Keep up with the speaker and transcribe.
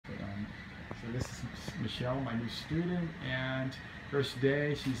So this is Michelle, my new student, and first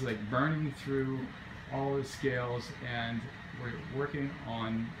day she's like burning through all the scales, and we're working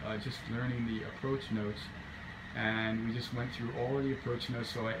on just learning the approach notes. And we just went through all of the approach notes,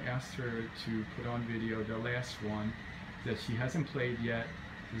 so I asked her to put on video the last one that she hasn't played yet.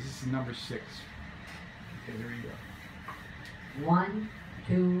 This is number 6. Okay, here we go. 1,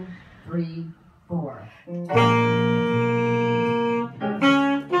 2, 3, 4.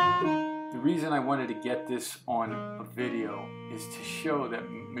 The reason I wanted to get this on a video is to show that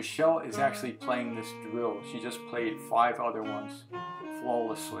Michelle is actually playing this drill. She just played 5 other ones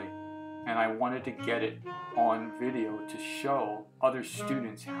flawlessly, and I wanted to get it on video to show other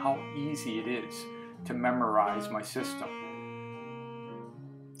students how easy it is to memorize my system.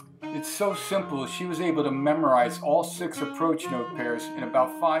 It's so simple. She was able to memorize all 6 approach note pairs in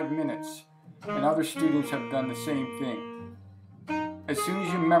about 5 minutes, and other students have done the same thing. As soon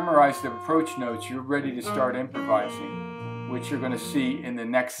as you memorize the approach notes, you're ready to start improvising, which you're going to see in the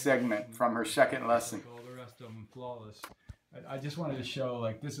next segment from her second lesson. All the rest of them flawless. I just wanted to show,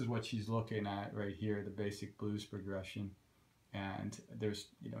 like, this is what she's looking at right here, the basic blues progression, and there's,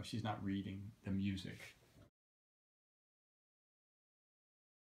 you know, she's not reading the music.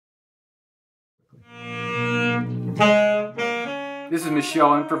 This is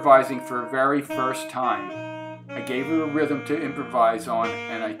Michelle improvising for her very first time. I gave her a rhythm to improvise on,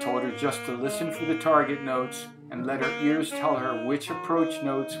 and I told her just to listen for the target notes and let her ears tell her which approach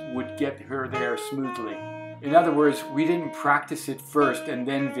notes would get her there smoothly. In other words, we didn't practice it first and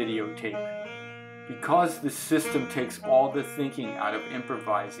then videotape. Because the system takes all the thinking out of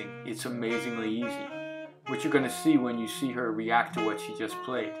improvising, it's amazingly easy, which you're going to see when you see her react to what she just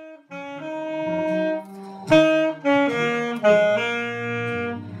played.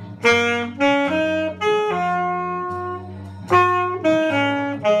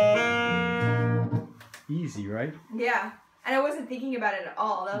 Easy, right? Yeah. And I wasn't thinking about it at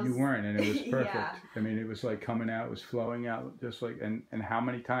all. That was... You weren't, and it was perfect. Yeah. I mean, it was like coming out, it was flowing out, just like, and how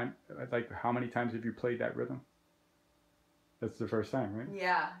many times have you played that rhythm? That's the first time, right?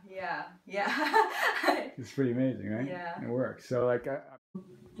 Yeah. It's pretty amazing, right? Yeah. It works. So like...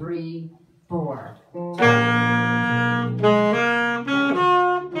 3, 4. Sorry.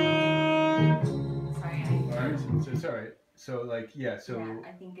 Alright, so it's alright. So like, yeah, so... Yeah,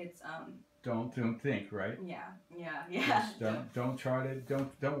 I think it's, Don't think, right? Yeah. Just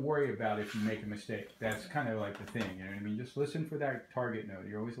don't worry about if you make a mistake. That's kind of like the thing, you know what I mean? Just listen for that target note.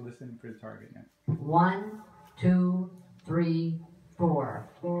 You're always listening for the target note. 1, 2, 3, 4.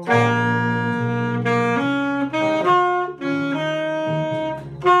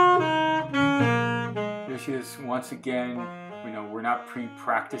 Here she is once again. You know, we're not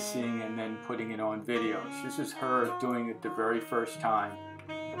pre-practicing and then putting it on video. This is her doing it the very first time.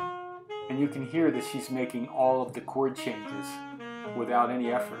 And you can hear that she's making all of the chord changes without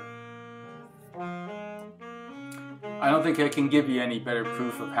any effort. I don't think I can give you any better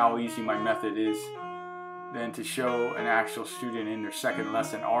proof of how easy my method is than to show an actual student in their second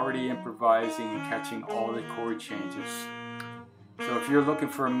lesson already improvising and catching all the chord changes. So if you're looking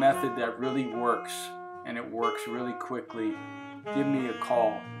for a method that really works, and it works really quickly, give me a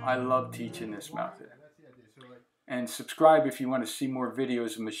call. I love teaching this method. And subscribe if you want to see more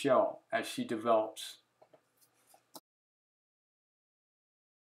videos of Michelle as she develops.